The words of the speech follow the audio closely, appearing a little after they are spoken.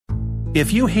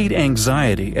If you hate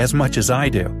anxiety as much as I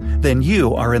do, then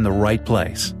you are in the right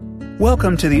place.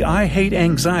 Welcome to the I Hate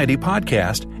Anxiety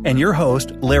podcast and your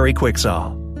host, Larry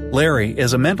Quicksall. Larry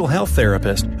is a mental health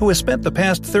therapist who has spent the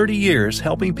past 30 years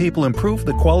helping people improve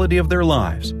the quality of their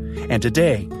lives. And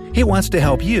today, he wants to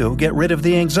help you get rid of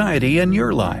the anxiety in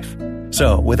your life.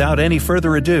 So, without any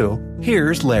further ado,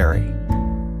 here's Larry.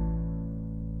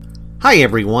 Hi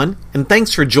everyone, and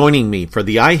thanks for joining me for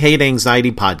the I Hate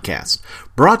Anxiety podcast,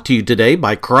 brought to you today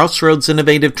by Crossroads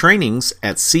Innovative Trainings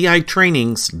at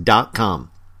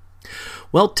citrainings.com.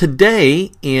 Well, today,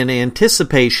 in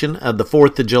anticipation of the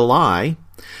 4th of July,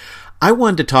 I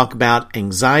wanted to talk about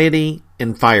anxiety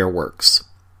and fireworks.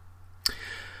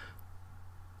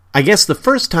 I guess the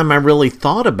first time I really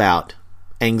thought about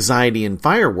anxiety and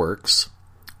fireworks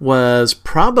was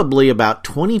probably about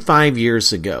 25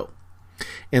 years ago.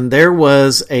 And there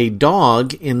was a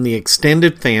dog in the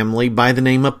extended family by the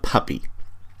name of Puppy.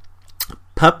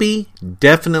 Puppy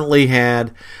definitely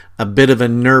had a bit of a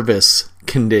nervous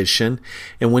condition,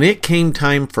 and when it came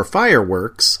time for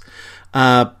fireworks,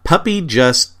 Puppy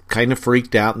just kind of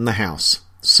freaked out in the house.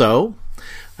 So,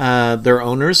 their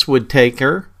owners would take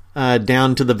her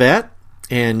down to the vet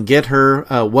and get her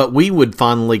what we would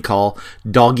fondly call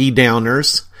doggy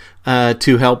downers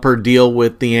to help her deal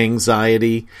with the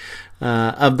anxiety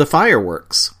of the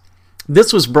fireworks.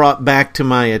 This was brought back to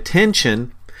my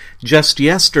attention just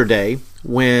yesterday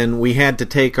when we had to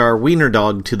take our wiener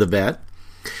dog to the vet,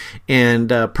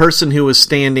 and a person who was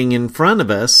standing in front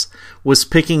of us was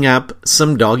picking up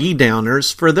some doggy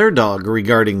downers for their dog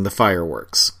regarding the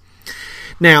fireworks.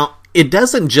 Now, it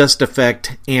doesn't just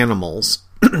affect animals,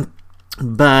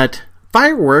 but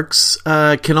fireworks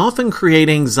can often create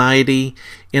anxiety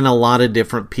in a lot of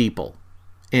different people.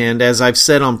 And as I've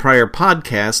said on prior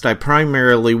podcasts, I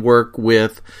primarily work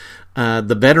with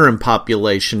the veteran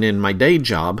population in my day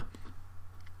job.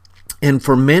 And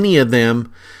for many of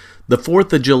them, the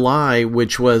 4th of July,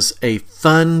 which was a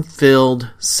fun-filled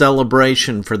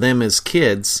celebration for them as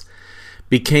kids,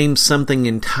 became something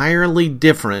entirely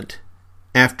different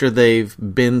after they've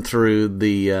been through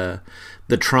the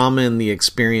trauma and the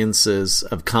experiences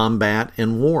of combat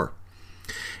and war.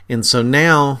 And so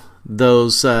now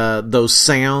those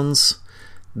sounds,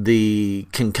 the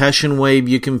concussion wave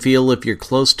you can feel if you're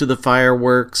close to the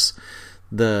fireworks,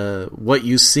 what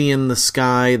you see in the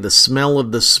sky, the smell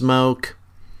of the smoke,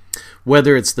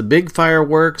 whether it's the big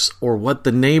fireworks or what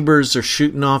the neighbors are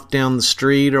shooting off down the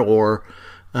street or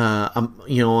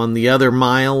on the other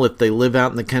mile if they live out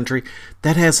in the country,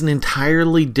 that has an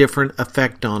entirely different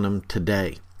effect on them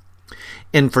today.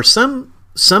 And for some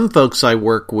folks I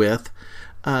work with,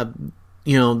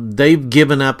 they've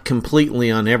given up completely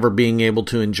on ever being able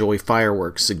to enjoy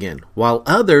fireworks again. While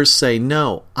others say,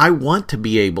 no, I want to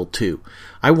be able to.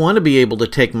 I want to be able to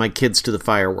take my kids to the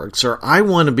fireworks, or I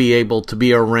want to be able to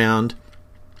be around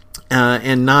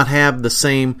and not have the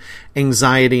same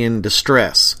anxiety and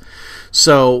distress.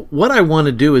 So what I want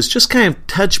to do is just kind of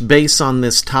touch base on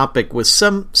this topic with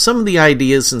some of the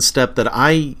ideas and stuff that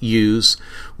I use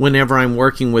whenever I'm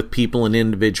working with people in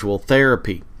individual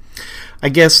therapy. I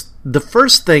guess the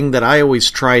first thing that I always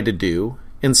try to do,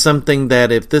 and something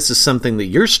that if this is something that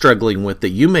you're struggling with that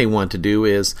you may want to do,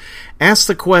 is ask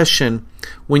the question,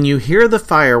 when you hear the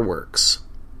fireworks,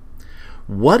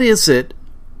 what is it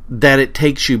that it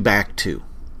takes you back to?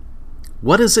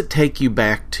 What does it take you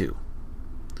back to?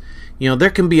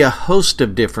 There can be a host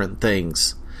of different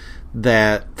things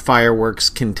that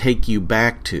fireworks can take you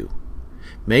back to.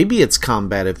 Maybe it's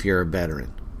combat if you're a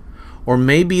veteran. Or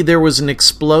maybe there was an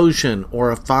explosion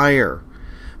or a fire.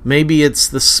 Maybe it's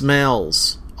the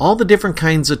smells. All the different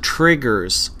kinds of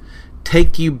triggers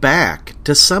take you back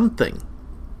to something.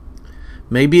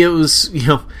 Maybe it was,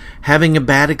 having a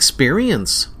bad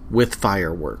experience with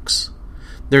fireworks.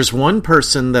 There's one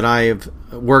person that I've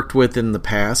worked with in the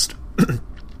past.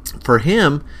 For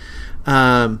him,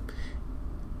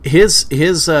 his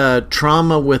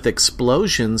trauma with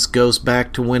explosions goes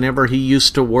back to whenever he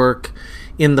used to work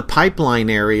in the pipeline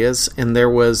areas, and there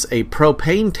was a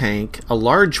propane tank, a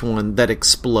large one, that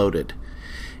exploded.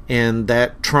 And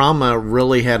that trauma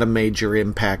really had a major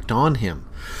impact on him.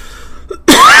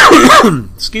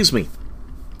 Excuse me.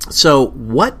 So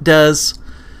what do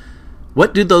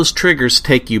those triggers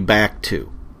take you back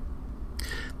to?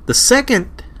 The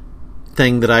second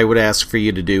thing that I would ask for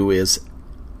you to do is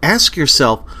ask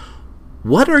yourself,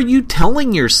 what are you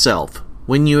telling yourself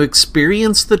when you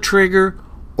experience the trigger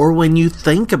or when you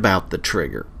think about the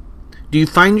trigger? Do you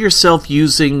find yourself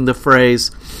using the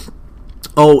phrase,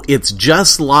 oh, it's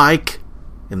just like,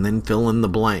 and then fill in the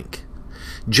blank?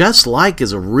 Just like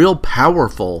is a real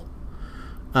powerful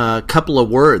couple of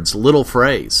words, little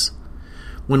phrase.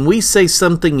 When we say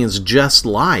something is just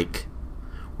like,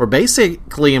 we're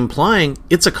basically implying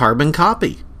it's a carbon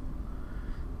copy.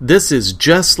 This is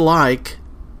just like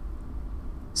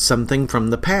something from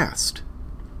the past.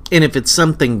 And if it's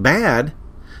something bad,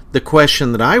 the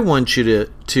question that I want you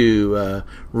to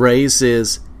raise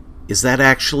is that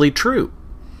actually true?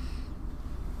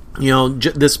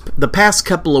 The past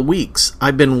couple of weeks,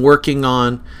 I've been working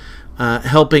on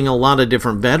helping a lot of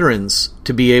different veterans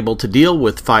to be able to deal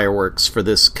with fireworks for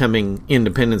this coming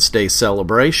Independence Day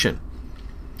celebration.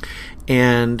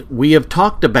 And we have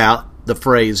talked about the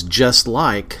phrase just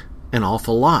like an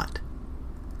awful lot.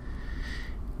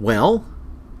 Well,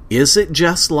 is it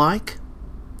just like?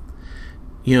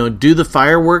 Do the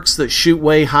fireworks that shoot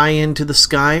way high into the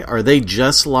sky, are they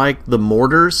just like the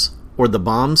mortars or the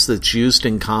bombs that's used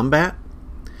in combat?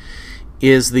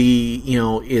 Is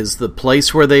the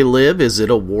place where they live, is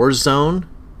it a war zone?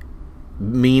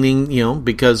 Meaning,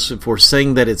 because if we're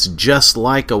saying that it's just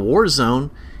like a war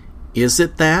zone, is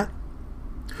it that?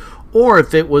 Or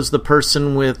if it was the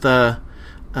person with,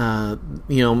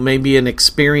 maybe an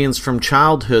experience from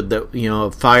childhood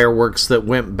that, fireworks that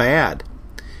went bad,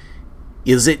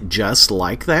 is it just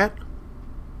like that?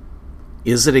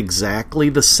 Is it exactly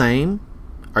the same?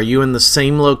 Are you in the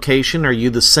same location? Are you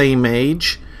the same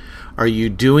age? Are you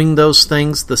doing those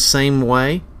things the same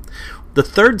way? The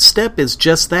third step is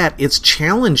just that. It's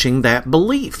challenging that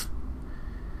belief.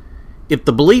 If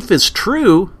the belief is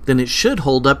true, then it should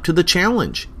hold up to the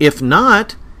challenge. If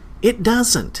not, it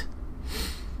doesn't.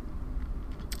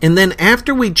 And then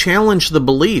after we challenge the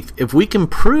belief, if we can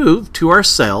prove to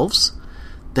ourselves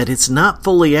that it's not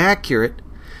fully accurate,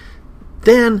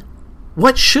 then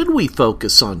what should we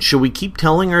focus on? Should we keep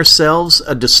telling ourselves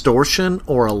a distortion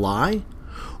or a lie?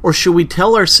 Or should we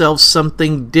tell ourselves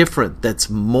something different that's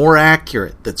more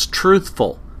accurate, that's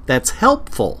truthful, that's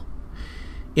helpful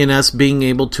in us being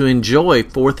able to enjoy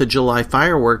 4th of July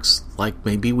fireworks like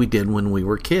maybe we did when we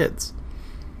were kids?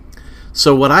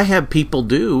 So what I have people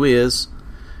do is,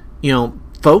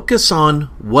 focus on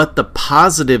what the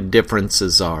positive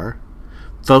differences are,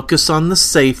 focus on the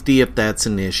safety if that's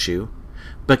an issue,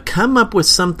 but come up with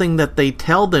something that they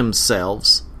tell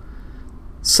themselves,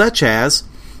 such as,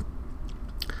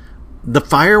 the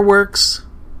fireworks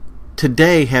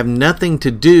today have nothing to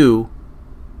do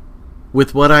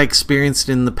with what I experienced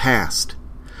in the past.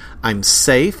 I'm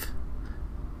safe.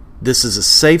 This is a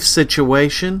safe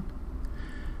situation.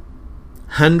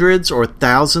 Hundreds or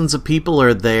thousands of people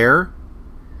are there,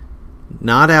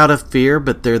 not out of fear,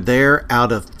 but they're there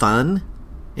out of fun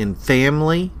and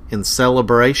family and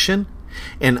celebration,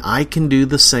 and I can do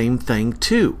the same thing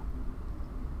too.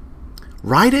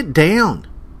 Write it down.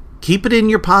 Keep it in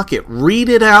your pocket. Read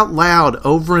it out loud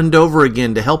over and over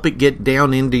again to help it get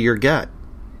down into your gut.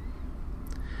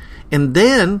 And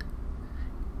then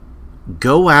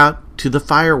go out to the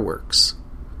fireworks.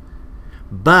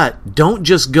 But don't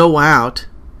just go out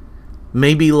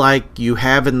maybe like you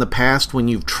have in the past when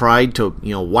you've tried to,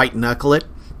 white knuckle it.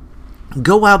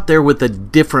 Go out there with a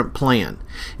different plan.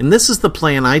 And this is the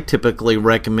plan I typically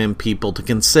recommend people to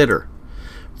consider.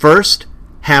 First,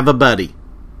 have a buddy.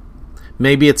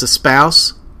 Maybe it's a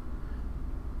spouse.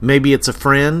 Maybe it's a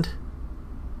friend.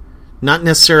 Not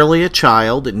necessarily a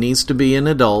child. It needs to be an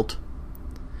adult.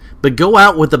 But go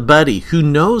out with a buddy who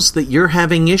knows that you're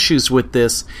having issues with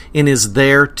this and is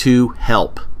there to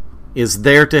help. Is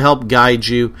there to help guide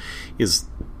you. Is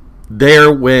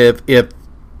there with if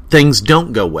things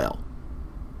don't go well.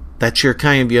 That's your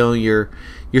kind of, your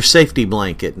safety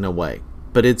blanket in a way.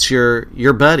 But it's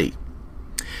your buddy.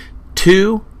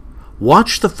 2,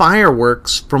 watch the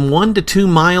fireworks from 1 to 2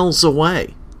 miles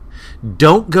away.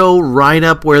 Don't go right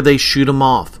up where they shoot them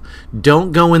off.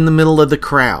 Don't go in the middle of the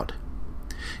crowd.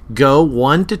 Go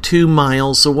 1 to 2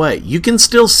 miles away. You can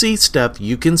still see stuff.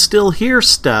 You can still hear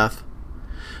stuff.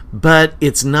 But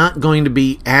it's not going to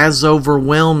be as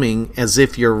overwhelming as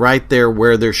if you're right there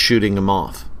where they're shooting them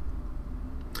off.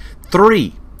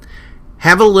 3,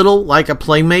 have a little, like a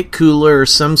Playmate cooler or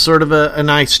some sort of an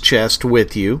ice chest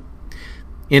with you.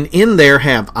 And in there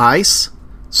have ice,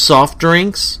 soft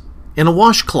drinks, and a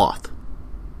washcloth.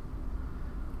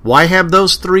 Why have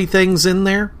those 3 things in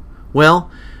there? Well,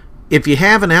 if you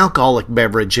have an alcoholic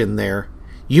beverage in there,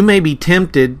 you may be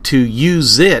tempted to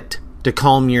use it to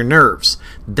calm your nerves.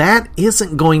 That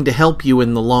isn't going to help you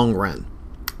in the long run.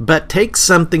 But take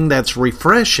something that's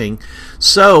refreshing,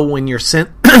 so when your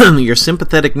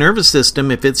sympathetic nervous system,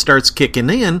 if it starts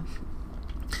kicking in,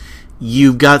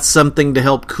 you've got something to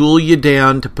help cool you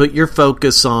down, to put your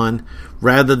focus on,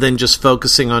 rather than just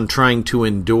focusing on trying to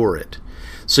endure it.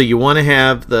 So you want to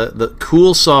have the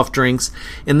cool soft drinks,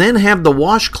 and then have the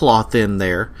washcloth in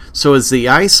there. So as the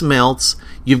ice melts,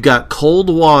 you've got cold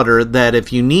water that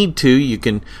if you need to, you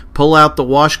can pull out the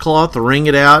washcloth, wring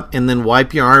it out, and then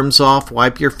wipe your arms off,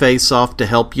 wipe your face off to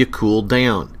help you cool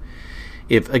down.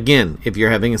 If you're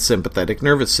having a sympathetic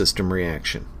nervous system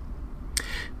reaction.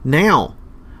 Now,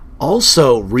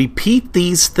 also repeat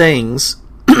these things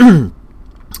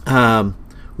as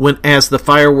the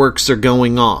fireworks are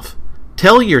going off.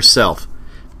 Tell yourself,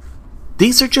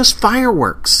 these are just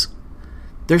fireworks.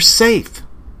 They're safe.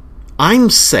 I'm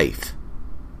safe.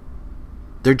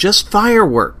 They're just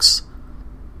fireworks.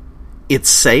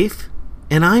 It's safe,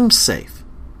 and I'm safe.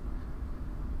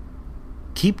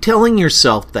 Keep telling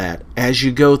yourself that as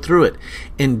you go through it.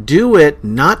 And do it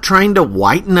not trying to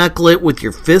white-knuckle it with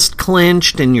your fist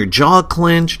clenched and your jaw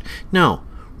clenched. No.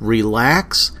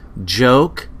 Relax,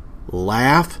 joke,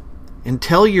 laugh, and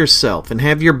tell yourself, and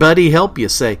have your buddy help you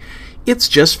say, it's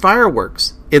just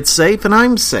fireworks. It's safe, and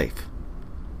I'm safe.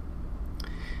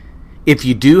 If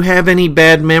you do have any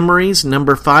bad memories,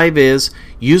 number 5 is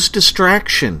use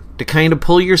distraction to kind of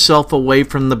pull yourself away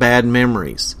from the bad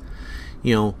memories.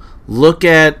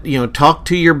 Talk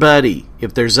to your buddy.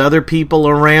 If there's other people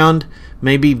around,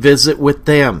 maybe visit with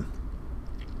them.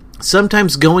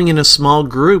 Sometimes going in a small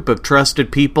group of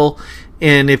trusted people,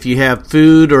 and if you have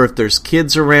food or if there's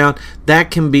kids around,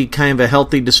 that can be kind of a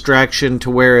healthy distraction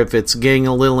to where if it's getting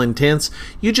a little intense,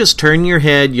 you just turn your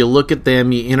head, you look at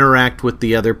them, you interact with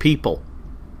the other people.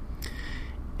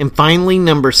 And finally,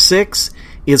 number 6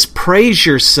 is praise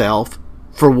yourself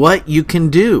for what you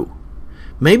can do.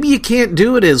 Maybe you can't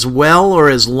do it as well or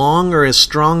as long or as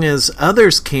strong as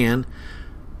others can.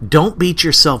 Don't beat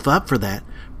yourself up for that.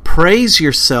 Praise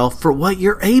yourself for what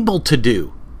you're able to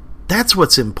do. That's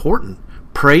what's important.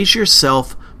 Praise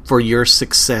yourself for your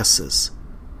successes.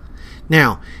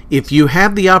 Now, if you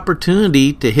have the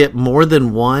opportunity to hit more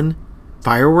than one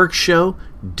fireworks show,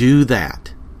 do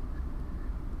that.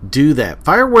 Do that.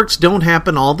 Fireworks don't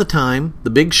happen all the time. The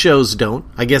big shows don't.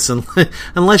 I guess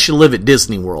unless you live at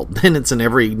Disney World. Then it's an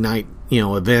every night,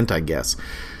 event, I guess.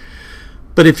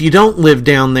 But if you don't live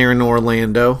down there in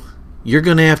Orlando, you're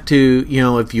going to have to,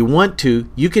 if you want to,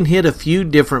 you can hit a few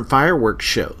different fireworks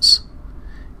shows.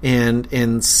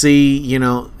 And see,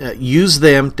 use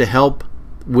them to help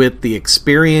with the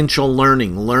experiential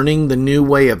learning the new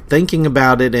way of thinking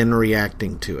about it and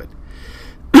reacting to it.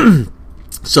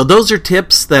 So those are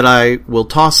tips that I will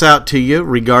toss out to you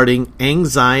regarding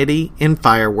anxiety and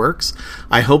fireworks.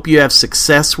 I hope you have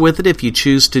success with it if you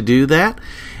choose to do that,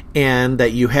 and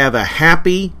that you have a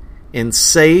happy and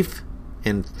safe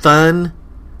and fun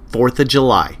 4th of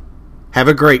July. Have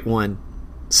a great one.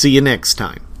 See you next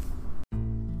time.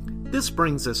 This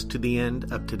brings us to the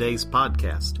end of today's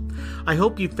podcast. I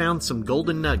hope you found some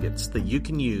golden nuggets that you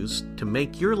can use to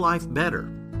make your life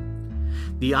better.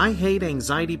 The I Hate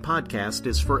Anxiety podcast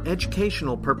is for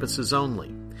educational purposes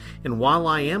only, and while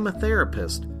I am a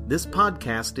therapist, this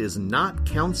podcast is not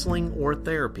counseling or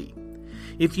therapy.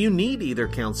 If you need either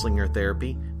counseling or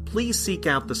therapy, please seek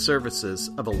out the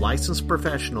services of a licensed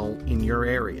professional in your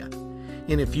area.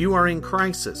 And if you are in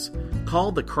crisis,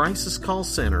 call the Crisis Call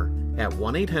Center at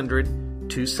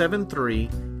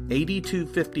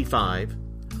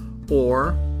 1-800-273-8255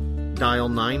 or dial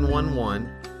 911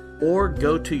 or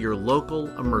go to your local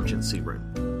emergency room.